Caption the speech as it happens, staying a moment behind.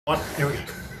Here we go.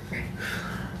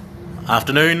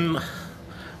 Afternoon,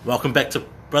 welcome back to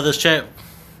Brothers Chat.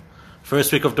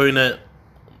 First week of doing it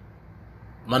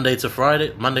Wednesday,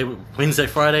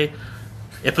 Friday,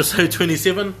 episode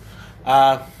 27.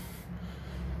 Back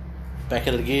at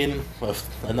it again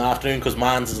in the afternoon because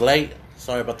mine's is late.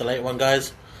 Sorry about the late one,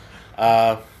 guys.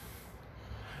 What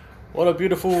a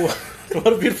beautiful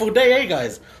day, eh,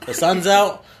 guys? The sun's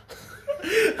out.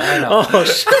 I know.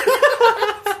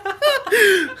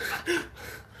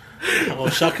 Oh,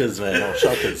 shuckers, man. Oh,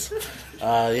 shuckers.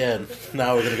 Yeah,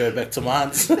 now we're going to go back to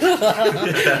mines.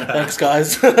 Thanks,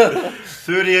 guys.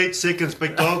 38 seconds,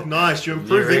 big dog. Nice, you're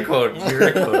improving. Your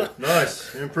record.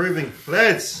 Nice, you're improving.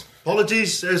 Lads,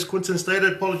 apologies, as Quinton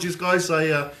stated. Apologies, guys.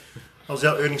 I was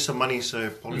out earning some money, so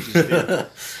apologies there.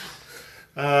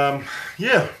 Yeah,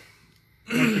 like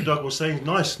big dog was saying,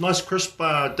 nice crisp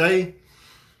day.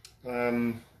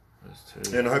 And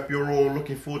I hope you're all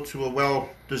looking forward to a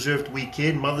well-deserved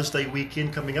weekend, Mother's Day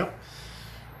weekend coming up.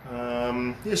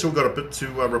 Yeah, so we've got a bit to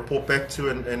report back to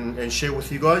and share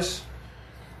with you guys.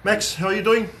 Max, how are you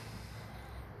doing?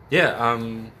 Yeah,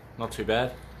 not too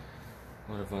bad.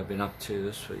 What have I been up to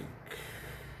this week?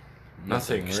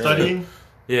 Nothing. Really. Studying?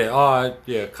 Yeah,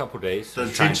 a couple of days. The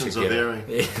intentions are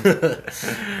there.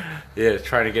 Yeah,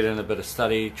 trying to get in a bit of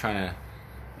study, trying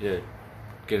to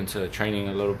get into training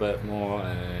a little bit more,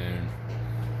 and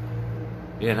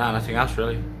nothing else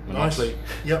really. Nice.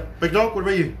 Yep. Big dog, what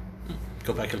about you?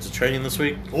 Got back into training this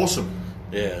week. Awesome.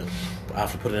 Yeah,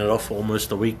 after putting it off for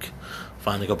almost a week,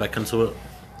 finally got back into it.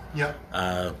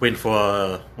 Yeah. Went for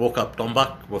a walk up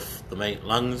Dombuck with the mate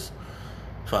Lungs.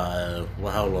 For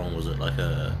how long was it? Like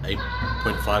a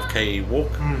 8.5k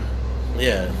walk.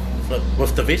 Yeah,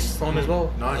 with the vest on as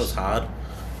well. Nice. It was hard.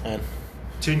 And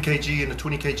 10 kg and a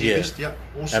 20 kg Yeah. vest. Yeah.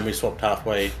 Awesome. and we swapped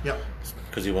halfway. Yeah.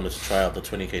 Because he wanted to try out the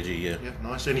 20 kg. Yeah.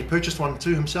 Nice. And he purchased one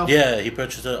too himself. Yeah, he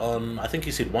purchased it on, I think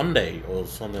he said one day or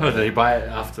something. Oh, like did he that. buy it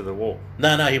after the walk?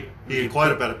 No, He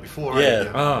inquired about it before, right?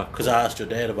 Yeah. Oh, Because I asked your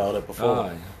dad about it before.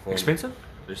 Oh, yeah. Expensive?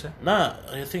 Did you say? Nah,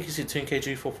 I think he said 10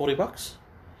 kg for $40.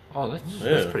 Oh, that's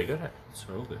Yeah. pretty good. That's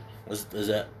real good. Is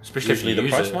that Especially usually if you the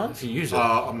use price it. mark? If you use it.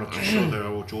 I'm not too sure they're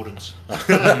all Jordans.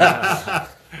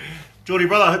 Geordie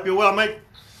brother, I hope you're well, mate.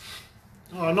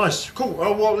 Oh, nice. Cool.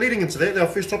 Well, leading into that, our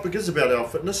first topic is about our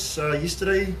fitness.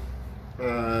 Yesterday,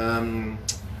 Uncle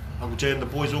Jay and the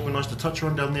boys organised a touch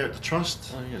run down there at the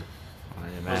Trust. Oh, yeah. Oh,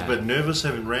 yeah, I was a bit nervous,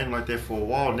 haven't ran like that for a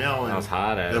while now. And That was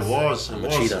hard, eh?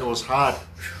 It was hard.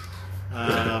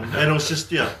 And it was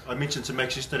just, I mentioned to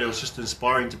Max yesterday, it was just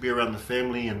inspiring to be around the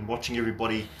family and watching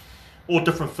everybody, all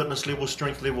different fitness levels,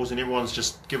 strength levels, and everyone's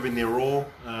just giving their all.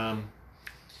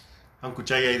 Uncle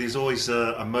Jay, there's always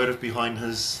a motive behind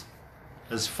his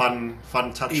fun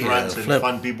touch runs and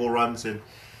fun b-ball runs. And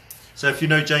so if you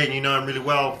know Jay and you know him really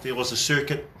well, there was a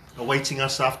circuit awaiting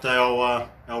us after our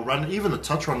run. Even the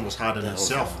touch run was hard in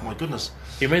itself. My goodness.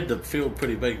 He made the field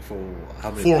pretty big for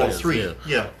how many 4 on players? 3.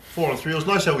 Yeah, 4 on 3. It was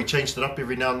nice how we changed it up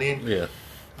every now and then. Yeah.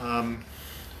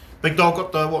 Big dog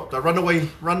got the runaway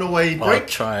break. I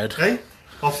tried. Okay,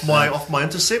 off my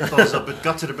intercept. I was a bit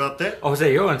gutted about that. Oh, was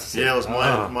that your intercept? Yeah, it was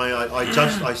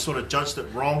I sort of judged it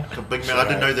wrong. The big man, I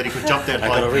didn't know that he could jump that I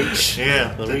high. got a reach.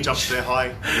 Yeah, The did reach. jump that high.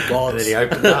 The gods. And then he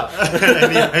opened up.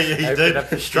 And he Opened did. up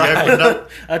the He stride. opened up.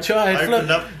 I tried. Opened Flip.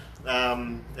 up.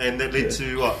 And that led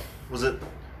to what was it?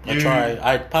 I tried.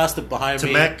 I passed it behind to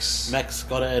me. Max. Max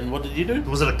got it, and what did you do?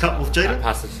 Was it a cut with I Jaden?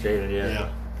 passed it to Jaden, Yeah.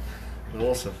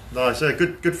 Awesome. Nice. Yeah,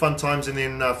 good fun times, and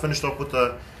then finished off with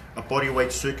a body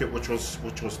weight circuit, which was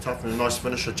tough, and a nice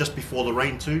finisher just before the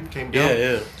rain too came down.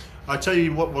 Yeah. I tell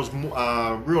you what was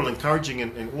real encouraging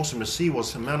and awesome to see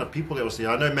was the amount of people that was there.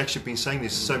 I know Max, you've been saying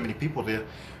there's so many people there,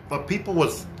 but people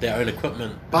with Their own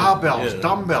equipment. barbells, Yeah.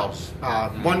 dumbbells.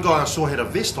 One guy I saw had a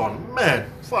vest on.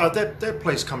 Man, that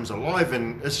place comes alive,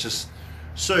 and it's just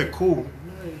so cool.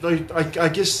 I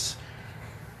guess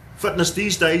fitness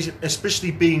these days,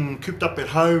 especially being cooped up at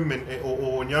home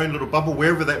or in your own little bubble,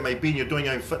 wherever that may be, and you're doing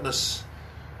your own fitness,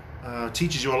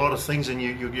 teaches you a lot of things, and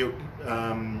you're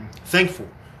thankful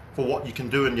for what you can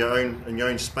do in your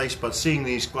own space. But seeing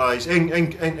these guys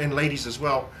and ladies as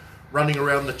well running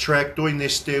around the track, doing their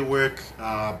stair work,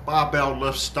 barbell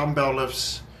lifts, dumbbell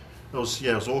lifts, it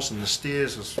was awesome. The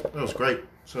stairs it was great.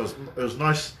 So it was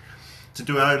nice to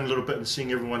do our own little bit and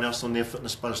seeing everyone else on their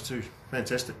fitness buzz too.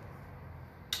 Fantastic.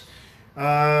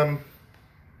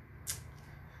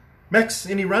 Max,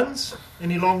 any runs?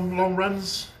 Any long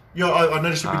runs? Yeah, I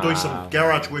noticed you've been doing some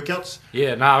garage workouts.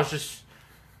 Yeah, no, I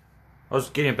was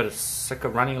getting a bit sick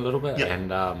of running a little bit, Yeah.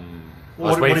 and I What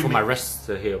was do waiting you for my mean? wrists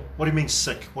to heal. What do you mean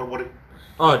sick? What?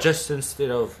 Oh, just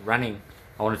instead of running,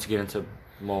 I wanted to get into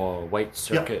more weight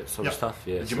circuit sort of stuff.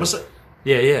 Yeah. Did you miss it?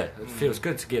 Yeah. It feels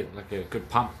good to get like a good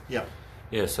pump. Yeah.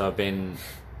 Yeah. So I've been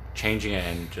changing it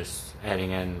and just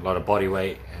adding in a lot of body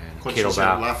weight and Quinton's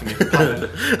kettlebell. laughing at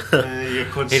you,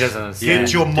 He doesn't understand.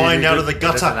 Get your mind out of the He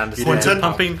doesn't gutter, understand. Quinton.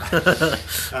 Pumping.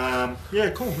 Yeah,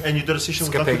 cool. And you did a session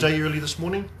with Skipping. Uncle Jay early this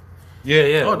morning?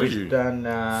 Yeah. Oh, did We've you? done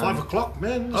 5 o'clock,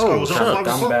 man. This Oh, guy was up shut 5 up.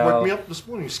 o'clock. Dumbbell. Woke me up this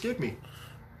morning. Scared me.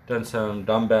 done some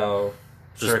dumbbell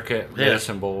Just- circuit, yeah.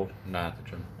 medicine ball. Nah, at the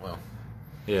gym. Well,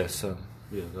 Yeah, so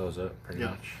yeah, that was it pretty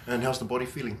Yeah. much. And how's the body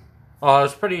feeling? Oh, I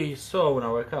was pretty sore when I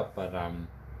woke up, but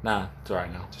nah, it's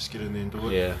alright now. Just get in there and do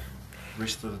it. Yeah,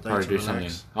 Rest of the day probably to do relax.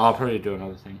 something. Oh, I'll probably do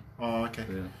another thing. Oh, okay.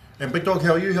 Yeah. And Big Dog,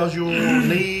 how are you? How's your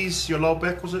knees, your lower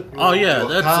back, was it? oh yeah, Your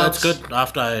that's calves? good.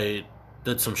 After I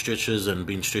did some stretches and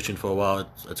been stretching for a while,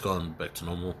 it's gone back to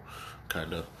normal,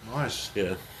 kind of. Nice.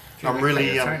 Yeah. I'm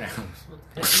really...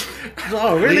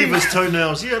 Oh leave his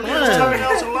toenails. Yeah, leave his Yeah.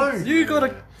 toenails alone. You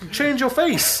gotta change your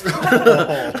face. So,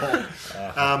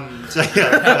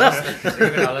 yeah.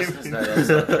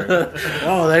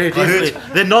 Oh, they definitely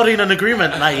they're nodding in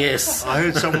agreement. Like yes. I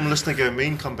heard someone listening go,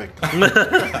 mean comeback.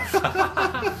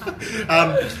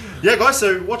 Yeah, guys,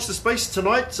 so watch the space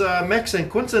tonight. Max and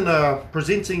Quinton are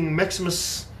presenting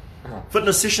Maximus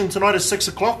Fitness Session tonight at 6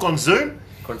 o'clock on Zoom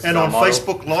and on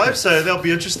Facebook Live, so that'll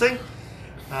be interesting.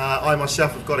 I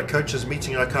myself have got a coaches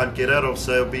meeting I can't get out of,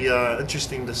 so it'll be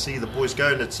interesting to see the boys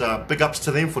go, and it's big ups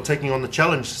to them for taking on the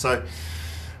challenge. So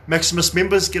Maximus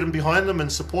members, get them behind them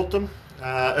and support them.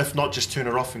 If not, just turn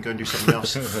it off and go and do something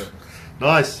else.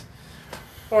 Nice.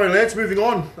 All right, lads, moving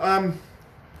on.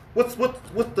 With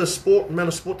the amount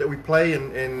of sport that we play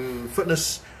and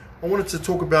fitness, I wanted to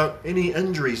talk about any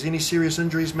injuries, any serious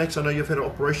injuries. Max, I know you've had an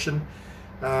operation,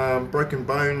 broken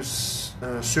bones,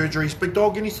 surgeries. Big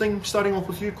Dog, anything? Starting off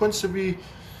with you, Quince, have you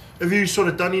Have you sort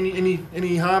of done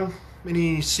any harm,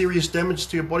 any serious damage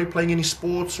to your body playing any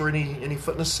sports or any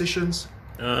fitness sessions?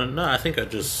 No, I think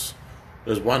there's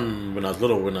one when I was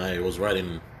little when I was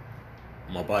riding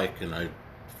my bike and I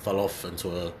fell off into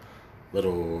a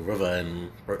little river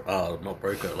and not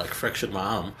broke it, like fractured my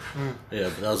arm. Yeah,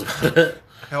 but that was about it.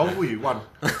 How old were you? One.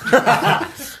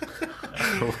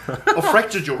 Or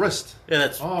fractured your wrist? Yeah,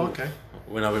 that's Oh, okay.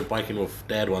 when I went biking with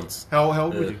Dad once. How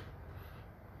old were Yeah. you?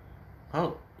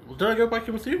 Oh, did I go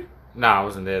biking with you? No, I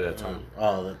wasn't there that time.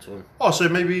 Oh, that's one. Oh, so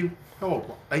maybe how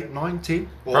old? 8, 9, 10?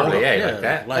 Or Probably, older? yeah, like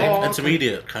that. like Oh, okay.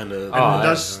 intermediate kind of. Oh,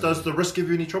 Does the wrist give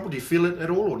you any trouble? Do you feel it at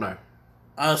all or no?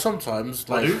 Sometimes,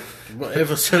 I like do?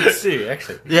 ever since. See,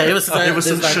 actually. Yeah, ever since. Ever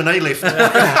since like, Shanae left.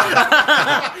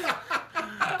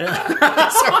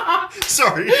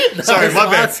 Sorry, my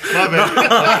bad.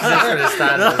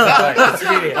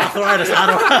 arthritis.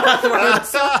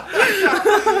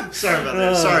 Sorry about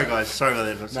that. Sorry, guys. Sorry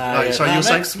about that. Nah, yeah. Sorry, you were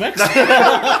saying? Max.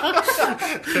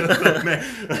 Man,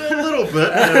 a little bit.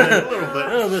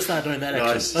 Oh, let's not doing that.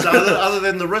 Actually. Nice. So other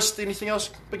than the wrist, anything else,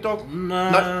 Big Dog?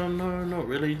 No, not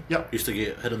really. Yep. Used to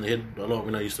get hit in the head a lot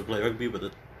when I used to play rugby,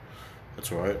 but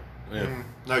that's alright. Yeah.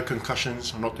 No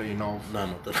concussions, not that you know of. No,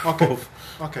 not that. Okay.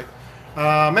 Okay.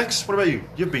 Max, what about you?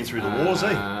 You've been through the wars,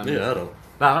 eh? Yeah, I don't.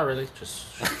 No, not really. Just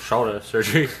shoulder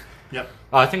surgery. Yep.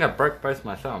 Oh, I think I broke both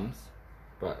my thumbs,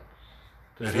 but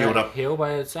It healed up. heal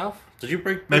by itself. Did you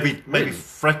break? Maybe when?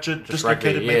 fractured, Just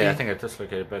dislocated, rugby. maybe? Yeah, I think I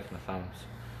dislocated both my thumbs,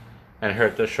 and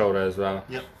hurt the shoulder as well.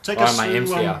 Yep. Take Oh, us my through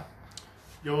MCL.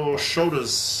 your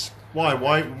shoulders.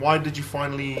 Why did you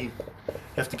finally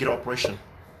have to get an operation?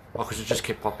 Oh, because it just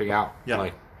kept popping out. Yeah.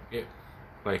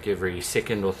 Like every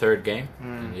second or third game.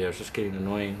 And yeah, it was just getting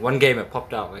annoying. One game it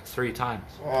popped out like 3 times.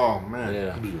 Oh, man.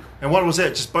 Yeah, And what was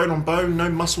that? Just bone on bone, no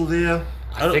muscle there?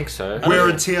 I think so. Wear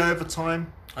and tear over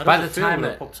time? How By does the it feel time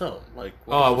when it- pops out, like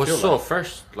what Oh, does I it was feel sore like?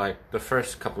 first, like the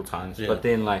first couple times, Yeah. but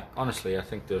then, like honestly, I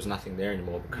think there was nothing there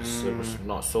anymore because it was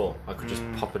not sore. I could just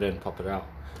pop it in, pop it out,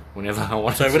 whenever I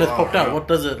wanted. So when to. it's popped out, what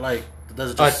does it like?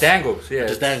 Does it Oh, just it dangles, yeah.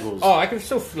 just dangles? Oh, I can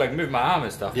still like move my arm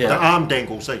and stuff. Yeah. The arm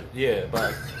dangles, eh? Yeah,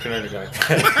 but I can only go.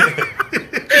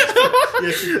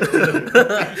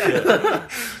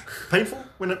 Painful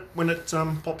when it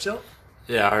pops out?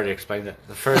 Yeah, I already explained it.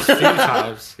 The first few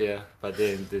times, yeah, but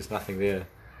then there's nothing there.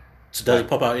 So does it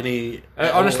pop out any? It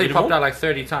at all honestly anymore? popped out like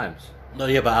 30 times. No,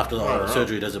 yeah, but after the Oh,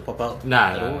 surgery, does it pop out?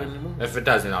 Nah, at all no. anymore? If it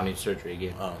does, then I'll need surgery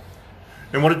again. Oh,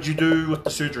 And what did you do with the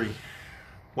surgery?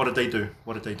 What did they do?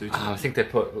 What did they do to you? I think they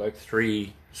put like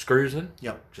 3 screws in.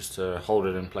 Yep. Just to hold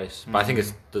it in place. But I think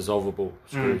it's dissolvable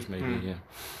screws, maybe, yeah.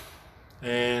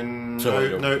 And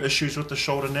So- no issues with the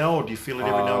shoulder now, or do you feel it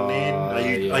every now and then?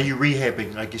 Yeah. Are you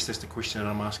rehabbing? I guess that's the question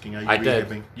I'm asking. Are you I did.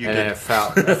 rehabbing? You and then did.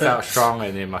 it felt strong,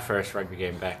 and then my first rugby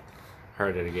game back,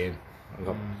 hurt it again. I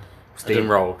got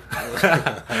steamrolled.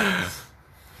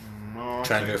 Oh,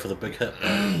 Try and okay. go for the big hit.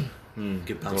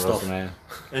 Get bounced What off. else, man?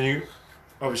 And you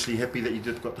obviously happy that you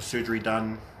got the surgery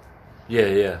done.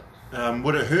 Yeah.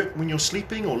 Would it hurt when you're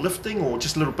sleeping or lifting or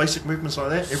just little basic movements like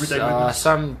that? Everyday movements?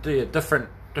 Some different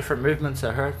different movements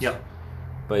that hurt. Yeah.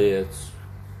 But yeah, it's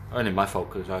only my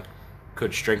fault because I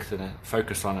could strengthen it,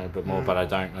 focus on it a bit more, but I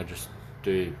don't. I just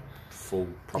do full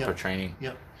proper Yeah. training.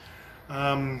 Yeah.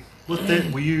 With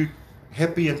that, were you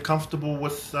happy and comfortable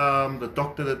with the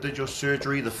doctor that did your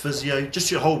surgery, the physio,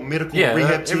 just your whole medical Yeah,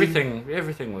 rehab team?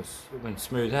 everything went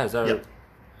smooth as.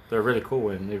 They're really cool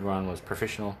and everyone was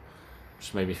professional.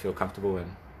 Just made me feel comfortable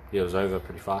and it was over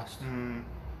pretty fast.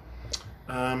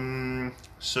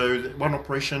 So one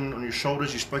operation on your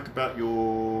shoulders. You spoke about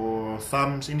your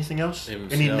thumbs. Anything else?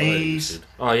 MCL, Any like you knees? said.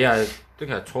 Oh yeah, I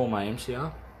think I tore my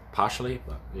MCL partially,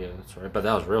 but yeah, that's right. But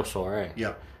that was real sore, eh?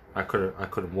 Yeah. I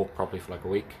couldn't walk properly for like a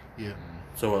week. Yeah.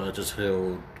 So it just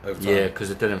healed over time. Yeah, because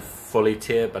it didn't fully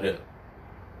tear, but Yeah. it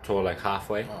tore like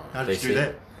halfway. How they did you do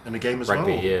said. that? In the game as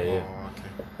Rugby, well? yeah, Oh, yeah.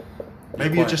 okay.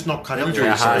 Maybe you're just not cut out for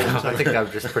Yeah, it. I think I'm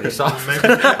just pretty soft. Maybe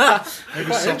Quite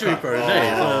soccer. injury prone,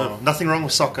 Oh, eh? nothing wrong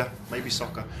with soccer. Maybe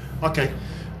soccer. Okay.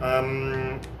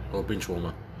 Or bench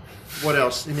warmer. What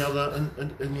else? Any other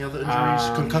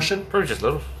injuries? Concussion? Probably just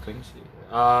little things.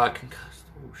 Concussed.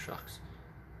 Oh shucks.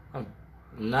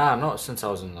 Nah, not since I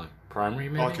was in like primary.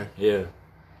 Maybe. Okay. Yeah.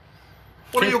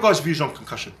 What are your guys' views on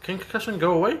concussion? Can concussion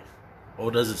go away? Or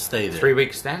does it stay there? 3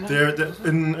 weeks stand.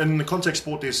 In the contact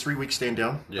sport, there's 3 weeks stand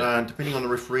down. Yeah. Depending on the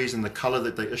referees and the colour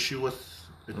that they issue with,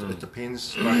 it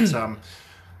depends. But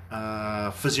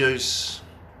physios,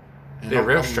 and They're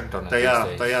real strict on it They these are.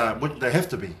 days. They are. They have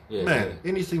to be. Yeah, Man, yeah.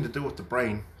 anything to do with the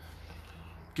brain,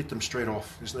 get them straight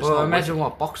off. It's Well, not imagine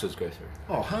what boxers go through.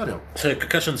 Oh, hard out. So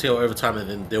concussions heal over time and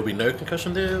then there'll be no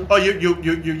concussion there? Oh,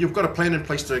 you've got a plan in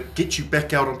place to get you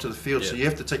back out onto the field, so Yeah. you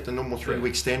have to take the normal 3 Yeah.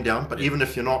 week stand down. But even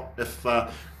if you're not, if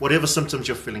whatever symptoms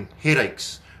you're feeling,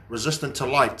 headaches, resistant to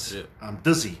light, Yeah.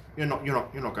 dizzy, you're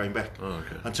not going back Oh,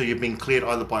 okay. until you've been cleared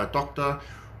either by a doctor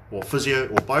or physio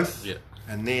or both. Yeah.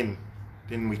 And then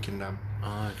we can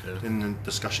Oh, okay. then the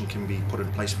discussion can be put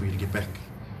in place for you to get back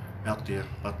out there.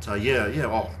 But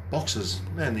boxers,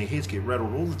 man, their heads get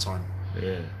rattled all the time.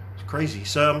 Yeah. It's crazy.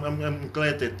 So I'm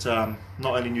glad that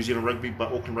not only New Zealand Rugby but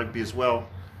Auckland Rugby as well,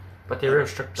 But they're real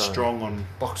strict on strong on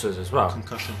boxers as well.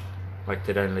 concussion. Like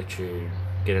they don't let you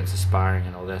get into sparring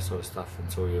and all that sort of stuff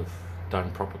until you've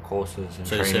done proper courses and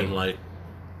So you're training. saying like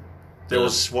That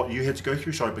was what you had to go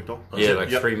through. Sorry, big dog. yeah, like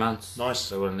Yep. 3 months. Nice.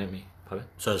 They wouldn't let me. Pardon?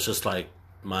 so it's just like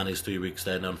Marnie's 3 weeks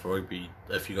stand down for rugby.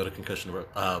 If you got a concussion,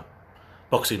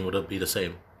 boxing would it be the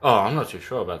same? Oh, I'm not too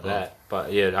sure about that.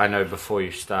 But yeah, I know before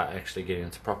you start actually getting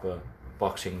into proper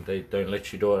boxing, they don't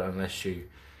let you do it unless you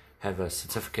have a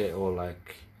certificate or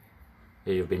like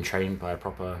you've been trained by a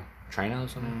proper trainer or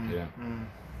something.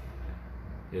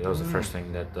 Yeah, that was the first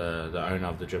thing that the owner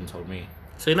of the gym told me.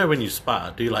 So you know when you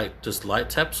spar, do you like just light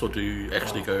taps or do you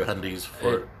actually go handies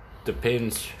for it?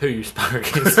 Depends who you spar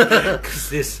against, because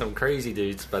there's some crazy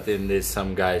dudes, but then there's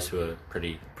some guys who are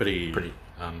pretty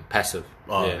passive.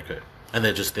 Oh, yeah. okay. And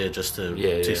they're just there just to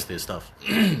Yeah, test yeah. their stuff.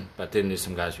 But then there's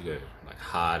some guys who go like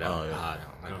hard out, Oh, yeah. hard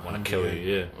out, like want to kill you.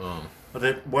 Yeah. Oh. But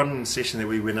that one session that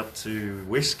we went up to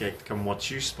Westgate to come watch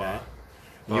you spar,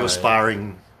 you Oh, were yeah.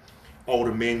 sparring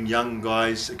older men, young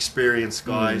guys, experienced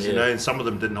guys, you yeah. know, and some of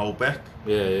them didn't hold back.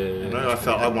 Yeah. You know, I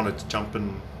felt I wanted to jump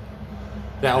in.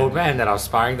 That old man that I was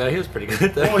sparring though, he was pretty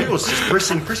good though. Oh, he was just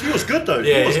pressing. He was good though.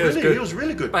 Yeah, he was he was really, good. he was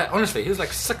really good. But honestly, he was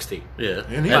like 60. Yeah.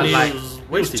 And he and was he like- was he was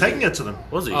wasted. taking it to them.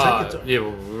 Was he? Yeah,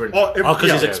 well, we were. Oh, Because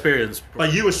yeah. he's experienced.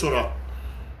 But you were sort of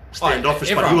standoffish, but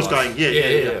he everyone was was. going, yeah.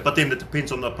 Yeah. But then it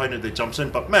depends on the opponent that jumps in.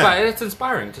 But man, But it's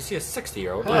inspiring to see a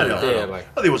 60-year-old I dude know. there, like.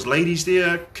 Oh, there was ladies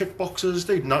there, kickboxers.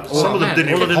 Some of them man,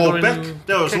 didn't all even of them hold back. doing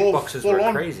They was all kickboxers full were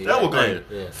on. crazy, They yeah. were going,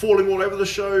 Yeah. falling all over the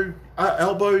show,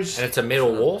 elbows. And it's a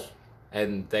metal wall,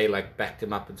 and they like backed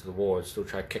him up into the wall and still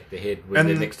try to kick the head when And-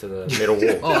 they're next to the metal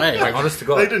wall. Oh, hey. Like, honest to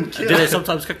God. They didn't care. Did they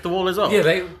sometimes kick the wall as well? Yeah,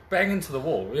 they bang into the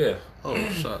wall, yeah. Oh,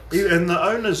 shucks. And the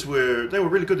owners were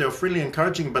really good. They were friendly,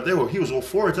 encouraging, but he was all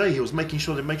for it. He was making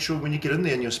sure when you get in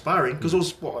there and you're sparring, because it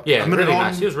was Yeah, a minute really on,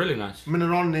 nice. He was really nice. minute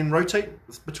on, and then rotate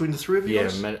between the three of you Yeah,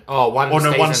 guys. one Oh,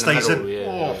 no, one stays stays in. The in.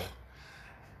 middle, Oh.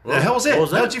 yeah. Yeah, how was that? What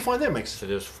was that? How did you find that, Max? So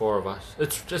there's 4 of us.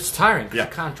 It's just tiring. 'Cause Yeah.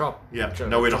 You can't drop. Yeah, drop-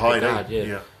 nowhere to drop your hide. guard,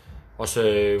 Yeah.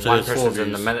 Also, So one there's 4 person's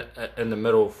in the views. in the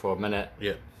middle for a minute,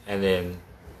 Yeah. and then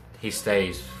he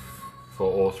stays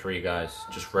for all 3 guys,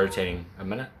 just rotating a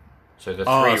minute. So the 3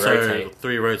 Oh, so rotate.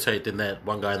 3 rotate, then that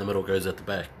one guy in the middle goes at the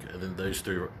back, and then those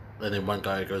 3, and then one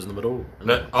guy goes in the middle. And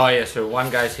No, then- oh yeah, so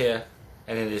one guy's here,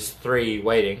 and then there's 3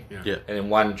 waiting, Yeah. Yeah. and then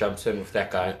one jumps in with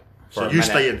that guy, So a you minute.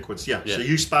 stay in, Quince. Yeah. Yeah. So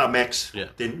you spar Max. Yeah.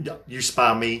 Then you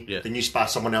spar me. Yeah. Then you spar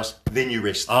someone else. Then you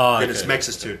rest. Oh, then okay. it's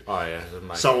Max's turn. Oh yeah, that's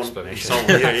my So on. explanation. So on.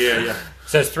 Yeah.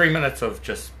 So it's 3 minutes of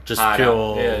just hard pure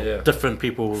out. Yeah. different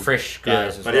people, Fresh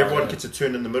guys. as But well, everyone yeah. gets a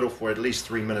turn in the middle for at least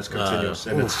 3 minutes continuous,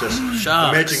 and it's just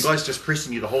Sharks. imagine guys just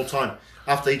pressing you the whole time.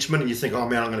 After each minute, you think, "Oh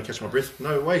man, I'm going to catch my breath."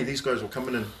 No way, these guys will come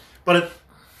in, but it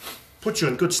puts you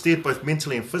in good stead both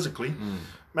mentally and physically.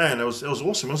 Man, it was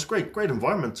awesome. It was a great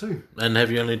environment too. And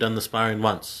have you only done the sparring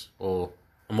once or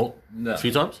more? No. A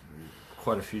few times?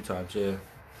 Quite a few times, yeah.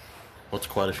 What's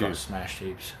quite a few? Got smashed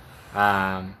heaps.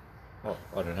 Well,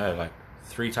 I don't know, like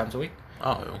 3 times a week.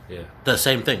 Oh, Yeah. the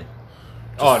same thing.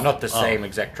 Not the same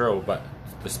exact drill, but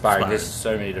the sparring. There's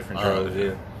so many different drills.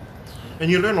 Yeah. And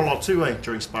you learn a lot too,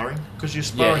 during sparring, because you're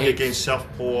sparring heaps. against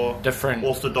southpaw, Different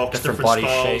orthodox, different different body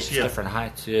styles, shapes, yeah. different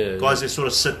heights. Yeah. Guys that sort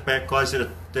of sit back, guys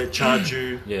that charge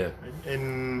you, Yeah.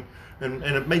 and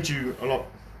it made you a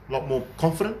lot more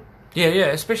confident. Yeah.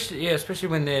 Especially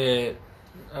when they're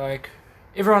like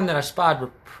everyone that I sparred were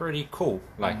pretty cool,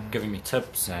 like giving me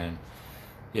tips and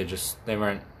just they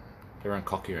weren't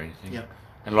cocky or anything. Yeah.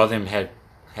 And a lot of them had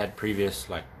previous,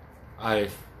 like I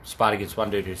sparred against one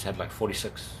dude who's had like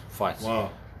 46 fights. Wow.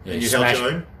 Yeah, And he you held smashed-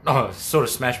 your own, Oh, sort of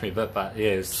smashed me a bit, but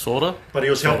yeah, Sorta. but he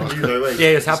was helping you though. yeah,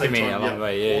 he was At the helping same me time, along the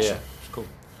way. Yeah, Awesome. yeah, it's cool.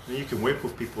 And you can work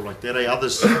with people like that.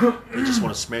 Others, they just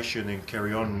want to smash you and then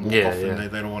carry on and walk Yeah, off, and yeah.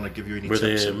 they don't want to give you any Were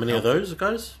tips. there and many help. of those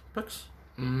guys, Pix?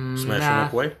 Smash and Nah.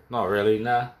 walk away? Not really,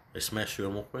 nah. They smash you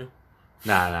and walk away?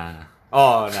 Nah.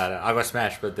 Oh, no. I got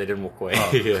smashed, but they didn't walk away.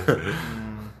 yeah.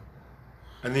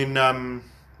 And then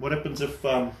what happens if?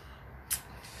 Sorry.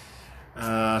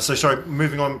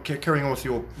 Moving on, carrying on with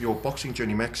your boxing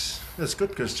journey, Max. That's good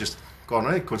because it's just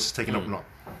gone. Because it's taken up not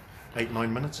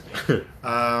 8-9 minutes.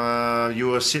 You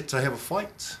were set to have a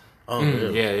fight, Oh,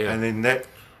 Yeah. and then that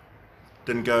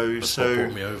didn't go. That's what So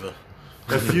brought me over.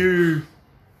 if you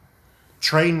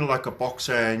train like a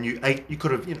boxer and you ate, you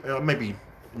could have, maybe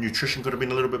nutrition could have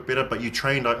been a little bit better, but you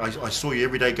trained. I saw you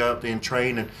every day go up there and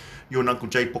train, and you and Uncle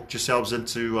Jay booked yourselves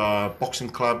into a boxing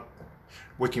club,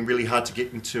 working really hard to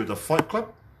get into the fight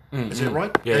club. Is that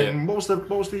right? Yeah, And what was the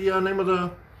name of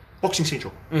the boxing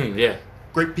central? Yeah.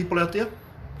 Great people out there.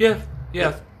 Yeah.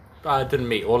 I didn't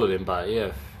meet all of them, but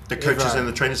yeah. The coaches Everyone- and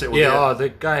the trainers that were Yeah, there. the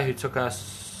guy who took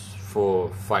us for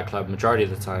Fight Club majority of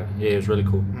the time. Yeah, it was really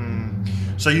cool.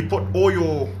 So you put all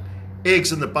your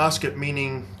eggs in the basket,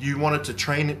 meaning you wanted to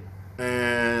train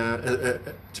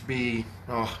to be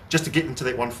just to get into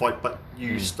that one fight, but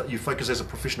you you focus as a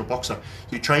professional boxer.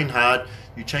 You train hard.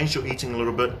 You changed your eating a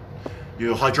little bit.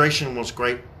 Your hydration was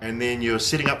great, and then you're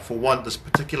setting up for this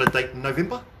particular date in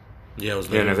November. Yeah, it was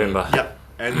Yeah, November. Yeah,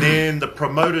 and then the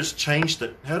promoters changed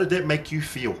it. How did that make you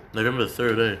feel? November the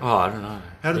 3rd, eh? Oh, I don't know.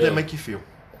 How did Yeah. that make you feel?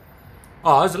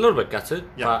 Oh, I was a little bit gutted,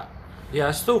 Yeah. but yeah,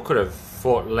 I still could have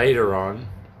fought later on,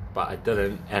 but I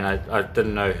didn't, and I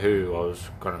didn't know who I was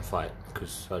going to fight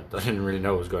because I didn't really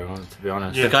know what was going on, to be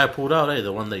honest. The guy pulled out, eh?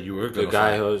 The one that you were The going to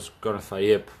guy fight. who was going to fight,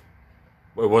 it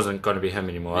wasn't going to be him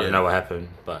anymore. I Yeah. don't know what happened,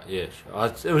 but yeah,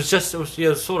 it was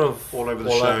sort of All over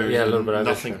the show. yeah, a little bit over the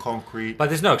Nothing show. concrete. But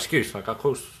there's no excuse. Like I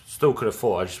still could have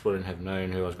fought. I just wouldn't have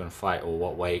known who I was going to fight or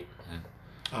what weight. And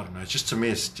I don't know. Just to me,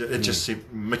 it just seemed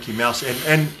Mickey Mouse,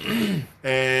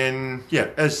 and yeah,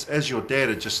 as your dad,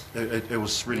 it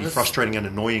was really frustrating and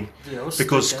annoying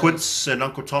because Quince and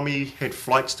Uncle Tommy had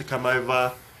flights to come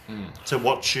over to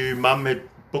watch you. Mum had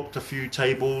booked a few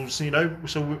tables,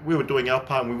 so we were doing our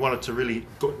part, and we wanted to really.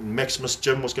 Maximus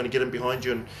Jim was going to get in behind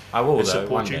you and I will and though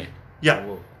support one you. day. Yeah. I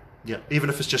will. Yeah, even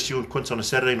if it's just you and Quince on a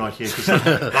Saturday night here, because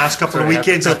the last couple of Sorry,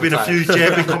 weekends happy there's been a few couple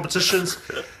jabbing competitions,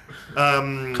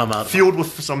 Come out. fueled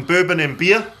with some bourbon and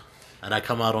beer. And I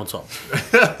come out on top.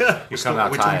 You come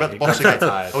out We're talking tired. about the You boxing. come out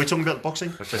tired. Are we talking about the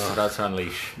boxing? It's just about to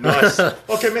unleash. Nice.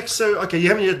 Okay, Max. So, you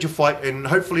haven't had your fight, and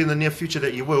hopefully in the near future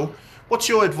that you will. What's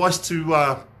your advice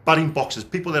to budding boxers,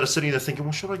 people that are sitting there thinking,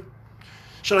 well,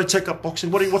 should I take up boxing?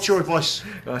 What's your advice?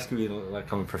 You're asking me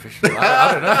like I'm a professional.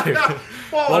 I don't know.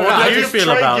 Well, what do you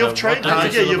feel about You've it? trained What do you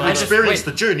hard. feel You've about it? experienced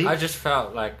the journey. I just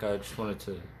felt like I just wanted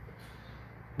to.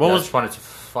 What I was just wanted to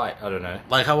fight. I don't know.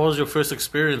 like? How was your first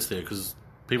experience there? Because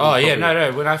people. Oh yeah,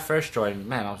 probably- no. When I first joined,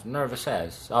 man, I was nervous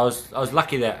as. I was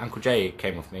lucky that Uncle Jay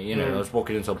came with me. I was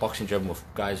walking into a boxing gym with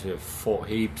guys who have fought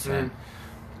heaps and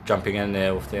jumping in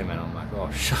there with them, and I'm like,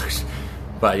 oh shucks.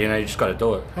 But you just got to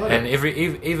do it. Oh, yeah. And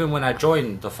even when I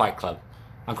joined the fight club,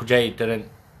 Uncle Jay didn't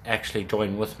actually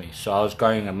join with me, so I was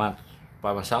going a month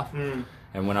by myself. And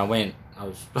when I went, I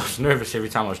was nervous every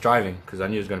time I was driving because I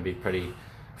knew it was going to be pretty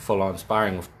full on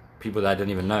sparring with people that I didn't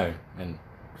even know, and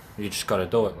you just got to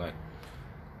do it. Like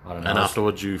I don't know. And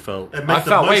afterwards, you felt. And make I the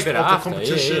felt way most better of after. the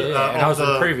competition. And I of was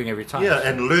the- improving every time. Yeah,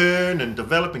 and learn and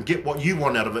develop and get what you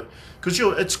want out of it. Because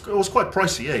it was quite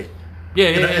pricey, eh? Yeah,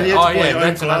 And you had to Oh, buy yeah, your own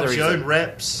that's another gloves, your own reason.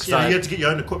 wraps. So You had to get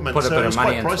your own equipment. Put a so bit it was of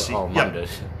money quite into pricey. it. Oh, yeah. Mum did.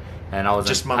 And I Just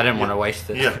wasn't. Mum, I didn't yeah. want to waste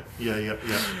it.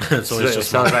 Yeah. It's always just.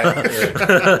 So I was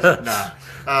like, yeah.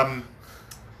 Nah.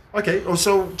 Okay,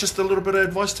 so just a little bit of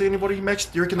advice to anybody, Max.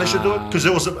 Do you reckon they should do it? Because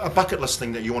it was a bucket list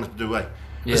thing that you wanted to do, eh?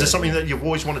 Yeah. Is it something that you've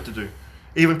always wanted to do?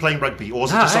 Even playing rugby? Or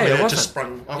was it Nah, just something hey, it that just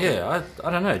wasn't. sprung? Okay. Yeah,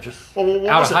 I don't know. Just Well, what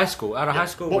out was of it? high school. Out of high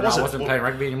school, What when was I it? wasn't What- playing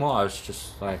rugby anymore, I was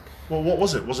just like, Well, what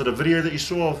was it? Was it a video that you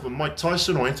saw of Mike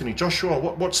Tyson or Anthony Joshua?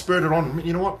 What spurred it on?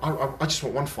 You know what? I just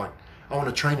want one fight. I want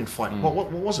to train and fight. Mm. What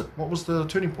was it? What was the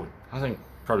turning point? I think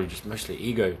probably just mostly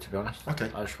ego, to be honest. Okay.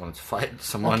 I just wanted to fight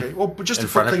someone. Okay, well, but just in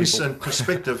to front put of things people. in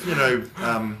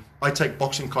perspective, I take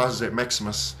boxing classes at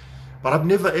Maximus, but I've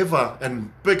never ever,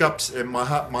 and big ups, and my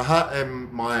heart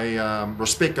and my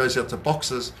respect goes out to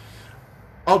boxers.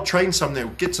 I'll train some that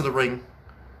will get to the ring,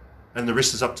 and the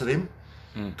rest is up to them,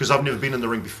 because I've never been in the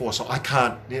ring before, so I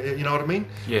can't. You know what I mean?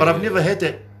 Yeah, but I've yeah, never had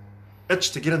that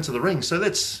itch to get into the ring, so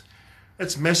that's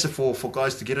massive for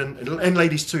guys to get in, and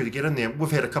ladies too, to get in there.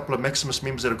 We've had a couple of Maximus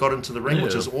members that have got into the ring,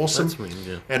 which is awesome. That's mean,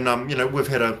 yeah. And we've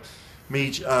had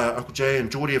Uncle Jay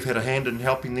and Geordie have had a hand in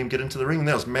helping them get into the ring, and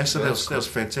that was massive. That was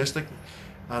fantastic.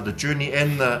 The journey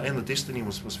and the destiny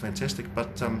was fantastic.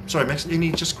 But sorry, Max,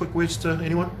 any just quick words to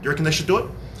anyone? Do you reckon they should do it?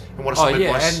 And what are some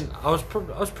advice? And I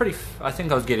was pretty. I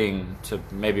think I was getting to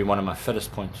maybe one of my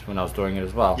fittest points when I was doing it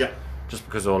as well. Yeah. Just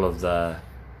because all of the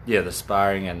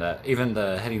sparring and even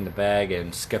the hitting the bag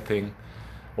and skipping,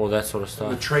 all that sort of The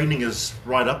stuff. training is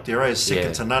right up there, eh? Second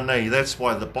Yeah. to none, eh? That's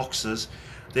why the boxers,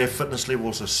 their fitness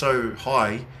levels are so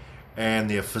high, and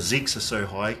their physiques are so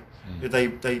high.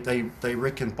 They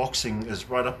reckon boxing is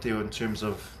right up there in terms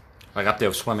of Like up there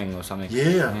with swimming or something.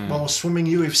 well, swimming,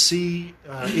 UFC,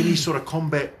 any sort of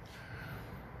combat,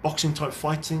 boxing type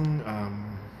fighting.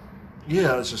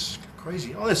 It's just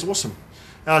crazy. Oh, that's awesome.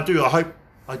 I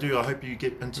hope you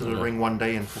get into the ring one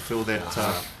day and fulfill that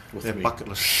that me. bucket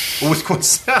list. With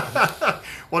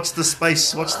what's the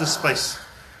space? What's the space?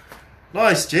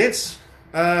 Nice, gents.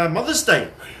 Mother's Day.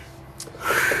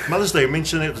 Mother's Day. I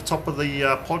mentioned at the top of the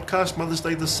podcast. Mother's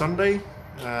Day this Sunday.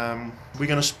 We're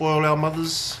going to spoil our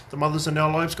the mothers in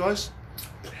our lives, guys.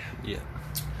 Yeah.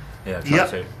 Yeah. Try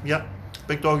to. Yeah.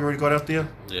 Big Dog already got out there.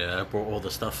 Yeah, I brought all the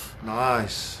stuff.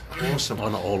 Nice. Awesome. Well,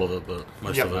 not all of it, but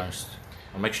most Yep. of it. Most.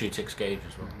 I'll make sure you text Gage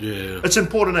as well. Yeah. It's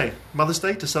important, eh? Mother's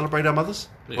Day, to celebrate our mothers?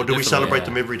 Yeah, Or do we definitely, celebrate yeah.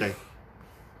 them every day?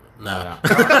 Nah.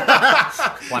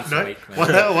 Once No? a week.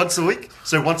 man. Once a week?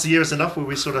 So once a year is enough where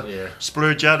we sort of Yeah.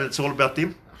 splurge out and it's all about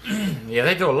them? Yeah,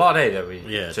 they do a lot, that we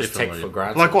Yeah, just take definitely. for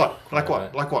granted. Like what? Like Quite a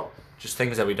what? bit. Like what? Just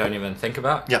things that we don't even think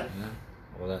about. Yeah. You know?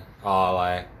 Or that. Oh,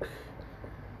 like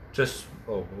just.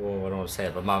 I don't want to say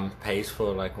it, but Mum pays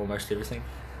for like almost everything.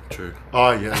 True.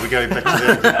 Oh, yeah, we're going back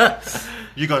to that.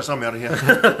 You guys, I'm out of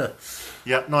here.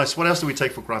 Yeah, nice. What else do we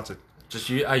take for granted?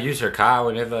 I use her car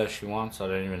whenever she wants. I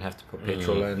don't even have to put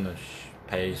petrol in. She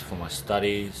pays for my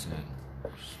studies.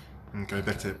 And go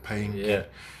back to paying. Yeah.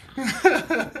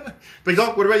 Big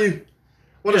Dog, what about you?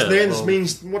 What does Yeah, Nans well,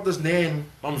 means? What does Nans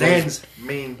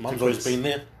mean? Mum's to always kids? been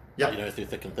there. Yeah. You know, through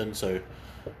thick and thin. So,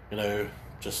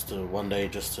 just one day,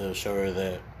 just to show her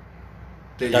that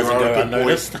There you doesn't are, go a good boy.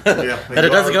 unnoticed. Yeah, that it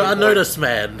doesn't go unnoticed. unnoticed,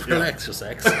 man. Relax your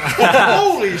sex.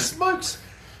 Holy smokes!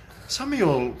 Some of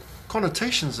your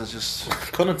connotations are just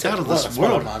out of this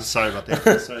world. Sorry about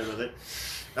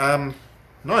that.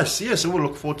 Nice. Yeah, so we'll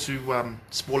look forward to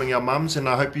spoiling our mums, and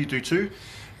I hope you do too.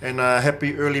 And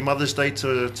happy early Mother's Day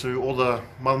to all the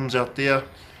mums out there.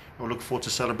 We'll look forward to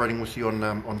celebrating with you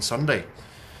on Sunday.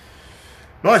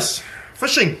 Nice.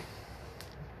 Fishing.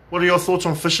 What are your thoughts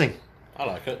on fishing? I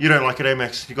like it. You don't like it, eh,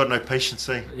 Max? You got no patience,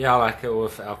 eh? Yeah, I like it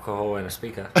with alcohol and a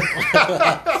speaker.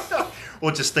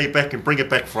 Or just stay back and bring it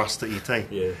back for us to eat, eh?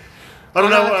 Yeah. I don't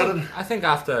know. I think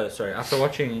after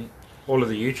watching all of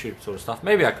the YouTube sort of stuff,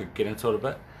 maybe I could get into it a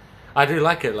bit. I do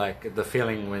like it, like the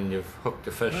feeling when you've hooked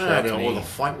a fish. Yeah, to me. or the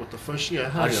fight with the fish.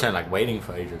 Yeah, I just don't like waiting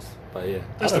for ages, but yeah.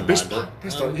 that's I the don't best mind part. it.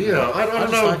 That's I don't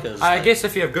just know. like it. It's I like- guess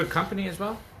if you have good company as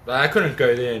well. But I couldn't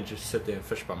go there and just sit there and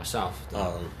fish by myself.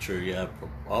 Oh, true. Yeah.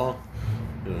 Oh,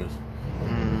 who knows?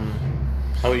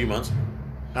 How are you, Mons?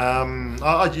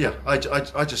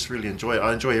 I just really enjoy it.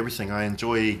 I enjoy everything. I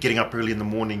enjoy getting up early in the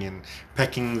morning and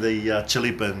packing the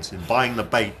chili bins and buying the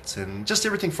bait and just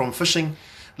everything from fishing,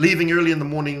 leaving early in the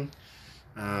morning,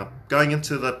 going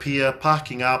into the pier,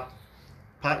 parking up,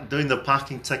 doing the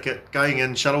parking ticket, going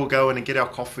in, shuttle will go in and get our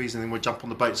coffees, and then we'll jump on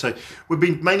the boat. So we've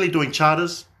been mainly doing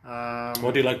charters.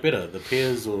 What do you like better, the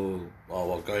piers or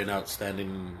going out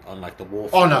standing on like the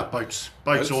wharf? Oh no, boats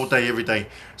all day, every day.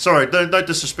 Sorry, don't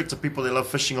disrespect to people that love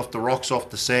fishing off the rocks, off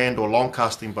the sand, or long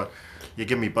casting, but you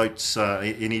give me boats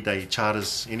any day,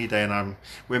 charters any day. And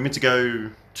we were meant to go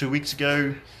 2 weeks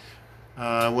ago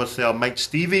with our mate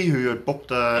Stevie, who had booked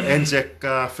the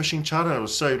Anzac fishing charter. I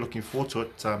was so looking forward to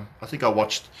it. I think I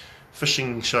watched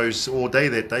fishing shows all day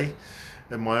that day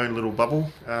in my own little bubble,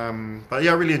 but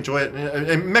yeah, I really enjoy it.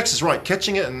 And Max is right,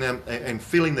 catching it and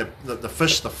feeling the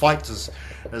fish, the fight is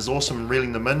awesome,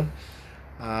 reeling them in,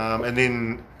 and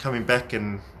then coming back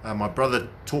and my brother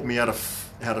taught me how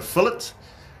to fillet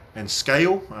and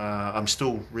scale. I'm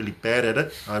still really bad at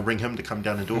it. I ring him to come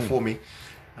down and do it for me.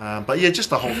 But yeah, just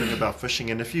the whole thing about fishing.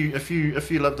 And if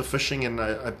you love the fishing, and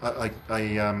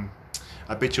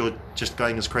I bet you're just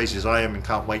going as crazy as I am and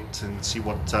can't wait and see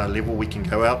what level we can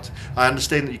go out. I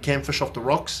understand that you can fish off the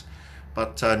rocks,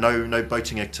 but no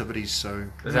boating activities. So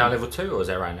is that level 2 or is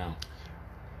that right now?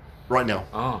 Right now.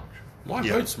 Oh, Why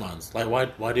boats, man? Like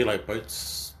why do you like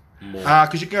boats more?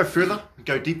 Because you can go further,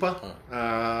 go deeper.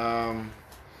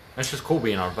 it's just cool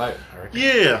being on a boat, I reckon.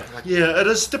 Yeah, it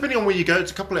is. Depending on where you go,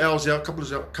 it's a couple of hours out, couple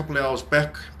of hours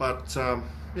back. But yeah,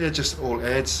 it just all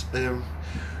adds.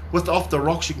 With off the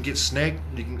rocks, you can get snagged.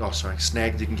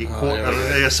 Snagged. You can get caught.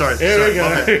 Yeah, sorry. There we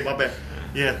go. My bad.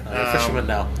 Yeah. Fisherman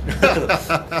now.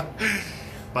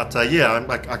 But yeah,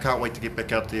 I can't wait to get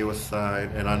back out there with,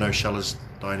 and I know Shella's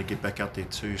dying to get back out there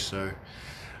too. So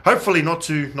hopefully not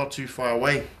too far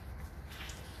away.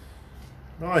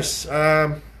 Nice.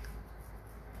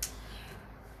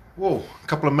 Whoa, a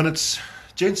couple of minutes,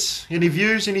 gents. Any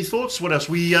views? Any thoughts? What else?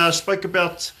 We spoke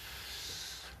about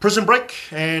Prison Break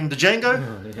and the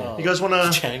Django. You guys want to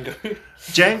Django?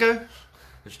 Django?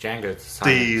 It's Django. It's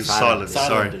D is silent.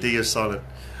 Sorry, D. D is silent.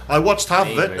 I watched half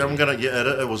of it, and I'm gonna edit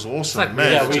it. It was awesome, like-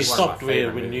 man. Yeah, It we just- stopped one of my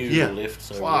when favourite you movies. left.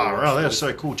 So Wow, that was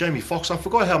so cool. Jamie Foxx. I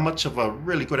forgot how much of a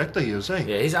really good actor he is, eh?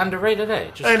 Yeah, he's underrated, eh?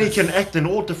 Just And he 'cause- can act in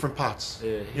all different parts.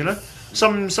 Yeah, You know,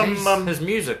 some his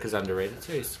music is underrated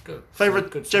too. He's good. favorite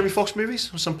Good Jamie Foxx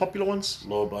movies, or some popular ones.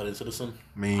 Law-abiding citizen.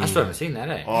 Me. I still haven't seen that,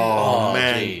 eh? Oh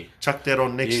man, gee. chuck that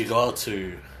on next. You got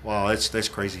to. Wow, that's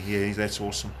crazy. Yeah, that's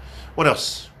awesome. What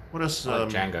else?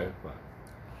 Django. But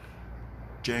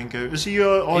Django. Is he?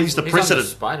 He's the on president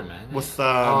Spider-Man. Yeah. with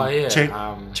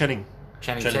Channing Channing.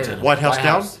 Tatum. Tatum. White House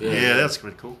Down. Yeah. Yeah, that's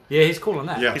pretty cool. Yeah, he's cool on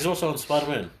that. Yeah. He's also on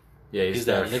Spider-Man. Yeah, He's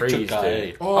the the electric freeze guy.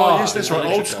 dude. Oh, yes, that's right.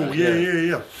 electric Old school. guy,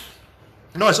 Yeah.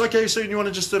 Nice. Okay, so you want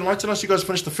to just enlighten us? You guys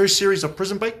finished the first series of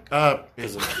Prison Break?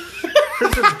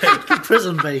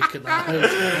 Prison bacon.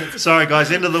 Sorry,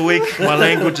 guys. End of the week. My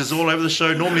language is all over the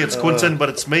show. Normally it's Quentin, but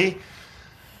it's me.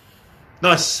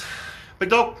 Nice. Big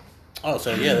dog. Oh,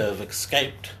 so yeah, they've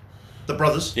escaped. The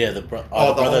brothers. Yeah, the the brothers.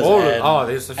 whole- and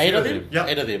there's a few eight of of them. them. Yeah.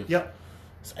 8 of them. Yeah.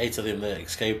 It's 8 of them that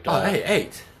escaped. Oh,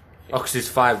 eight. Oh, because there's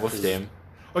 5 with them.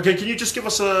 Okay, can you just give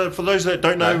us for those that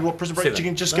don't know No, what Prison Break, 7. you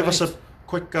can just No, give us a 8.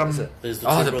 quick There's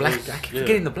Oh, two the black. brothers. I keep Yeah.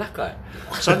 forgetting the black guy.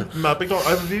 Big dog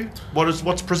overview.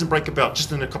 What's Prison Break about?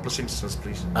 Just in a couple of sentences,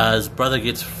 please. His brother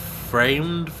gets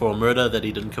framed for a murder that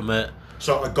he didn't commit.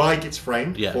 So a guy gets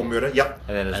framed Yeah. for murder. Yep.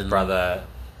 And then his And- brother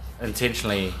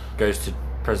intentionally goes to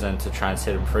prison to try and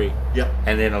set him free. Yep.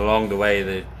 And then along the way,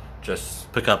 they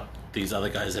just Pick up these other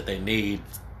guys that they need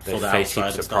they for the face outside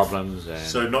heaps and of stuff. problems. And,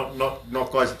 So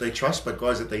not guys that they trust, but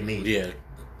guys that they need. Yeah.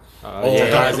 Oh, Or yeah,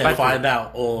 guys but that find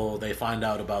out, or they find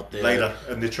out about their Later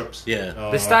in their trips. Yeah.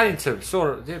 they're starting to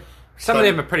sort of. Some of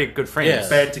them are pretty good friends. Yeah.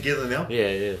 Bad together now.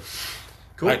 Yeah.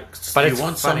 Cool. Like, But you it's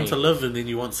want some funny. to live, and then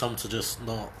you want some to just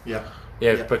not. Yeah.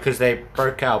 Yeah, Yeah. because they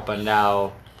broke out, but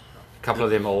now a couple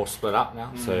of them are all split up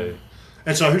now. So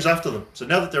And so who's after them? So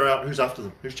now that they're out, who's after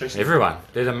them? Who's chasing everyone,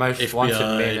 they're the most FBI. wanted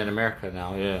men in America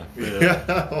now. Yeah. them?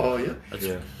 Yeah. Oh yeah.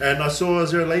 Yeah. And I saw, is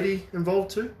there a lady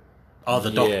involved too? Oh, the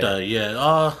Yeah. doctor. Yeah.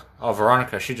 Oh. Oh,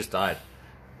 Veronica, she just died.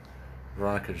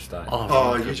 Veronica just died.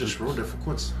 Oh, you just ruined it for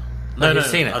quits. no, Have no. you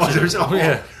seen it? I've Oh, there's, oh,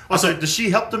 Yeah. oh, so does she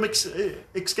help them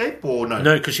escape or no?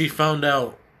 No, because she found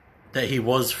out that he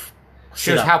was. She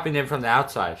set was up. helping them from the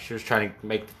outside. She was trying to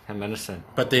make him innocent.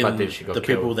 But then, she got the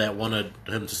killed. people that wanted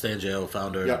him to stay in jail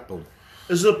found her. Yeah. Boom.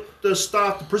 Is the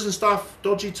prison staff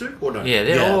dodgy too or no? Yeah,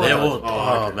 they're Yeah, all. they're all. Oh,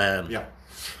 Oh, okay. man. Yeah.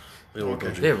 They're all Okay.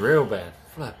 dodgy. They're real bad.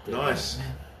 Flip, they're Nice. bad,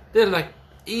 man. They're like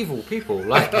evil people.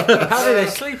 Like, how do they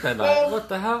sleep at night? Well, What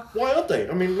the hell? Why aren't they?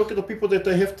 I mean, look at the people that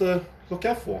they have to look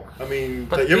out for. I mean,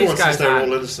 But everyone these says guys they're all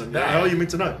aren't innocent. bad. How are you meant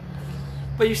to know?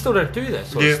 But you still don't do that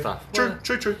sort of stuff. True,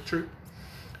 Well, true.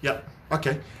 Yeah.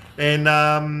 Okay.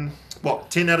 And what?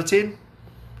 10 out of 10?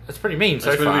 It's pretty mean so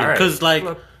That's pretty far. mean, right? 'cause, like,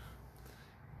 Look,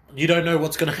 you don't know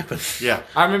what's going to happen. Yeah.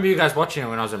 I remember you guys watching it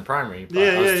when I was in primary. But Yeah,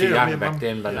 I was yeah, too yeah, young me and back Mum.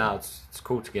 then, but Yeah. now it's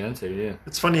cool to get into. Yeah.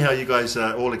 It's funny how you guys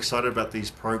are all excited about these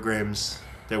programs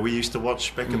that we used to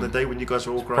watch back in the day when you guys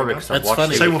were all growing Probably up. because I've That's watched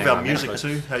funny. Same with everything our on music Netflix.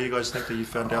 too. How you guys think that you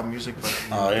found our music, but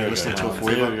Oh, you're yeah, listening to it There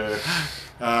forever. we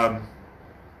go.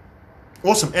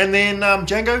 Awesome. And then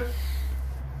Django.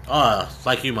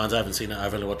 Like you, Mons, I haven't seen it.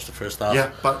 I've only watched the first half.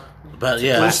 Yeah, but But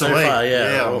yeah, so awesome, eh? far,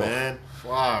 yeah. Oh. man.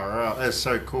 Far out. That's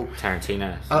so cool.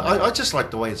 Tarantino. I just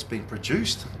like the way it's being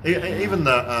produced. Even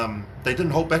the they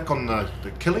didn't hold back on the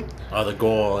killing, Oh, the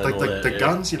gore and like all that. the yeah.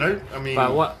 guns. You know, I mean,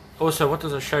 But what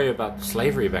does it show you about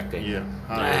slavery back then? yeah,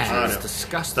 Man, it's the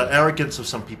disgusting. arrogance of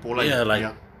some people. Like, Yeah,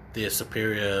 like their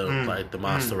superior, like the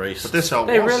master race. But that's how it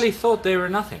They was. really thought they were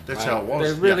nothing. That's Like, how it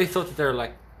was, They really yeah. thought that they were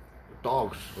like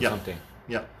dogs or Yeah. something.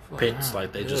 Yeah, pets,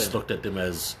 like they just Yeah. looked at them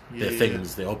as their Yeah,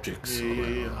 things, their objects.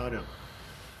 yeah. Hard out.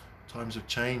 Times have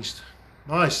changed.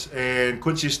 Nice. And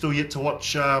Quincy is still yet to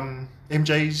watch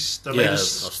MJ's the Yeah, I've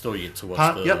latest still yet to watch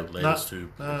part. the Yep, latest two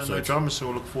no episodes. dramas, so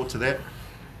we'll look forward to that.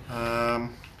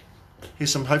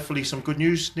 Here's hopefully some good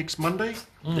news next Monday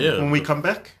Yeah, when we come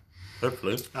back.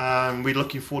 hopefully. We're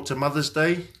looking forward to Mother's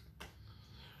Day.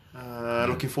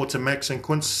 Looking forward to Max and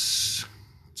Quince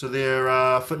to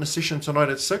their fitness session tonight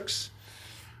at 6.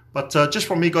 But just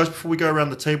from me, guys, before we go around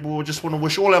the table, I just want to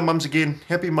wish all our mums again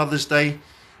Happy Mother's Day.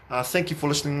 Thank you for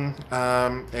listening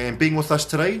and being with us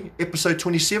today. Episode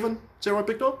 27. Is that right,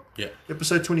 Big Dog? Yeah.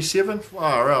 Episode 27.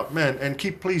 Far out, man. And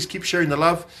please keep sharing the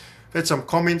love. I've had some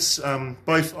comments,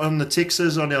 both on the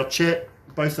texts, on our chat,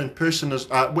 both in person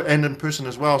and in person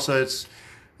as well. So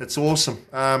it's awesome.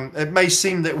 It may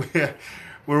seem that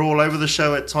we're all over the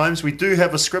show at times. We do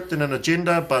have a script and an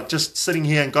agenda, but just sitting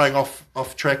here and going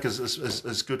off track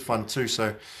is good fun too.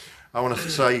 So I want to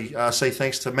say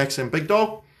thanks to Max and Big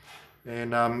Dog.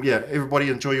 And everybody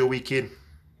enjoy your weekend.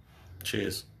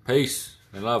 Cheers. Peace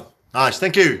and love. Nice.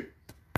 Thank you.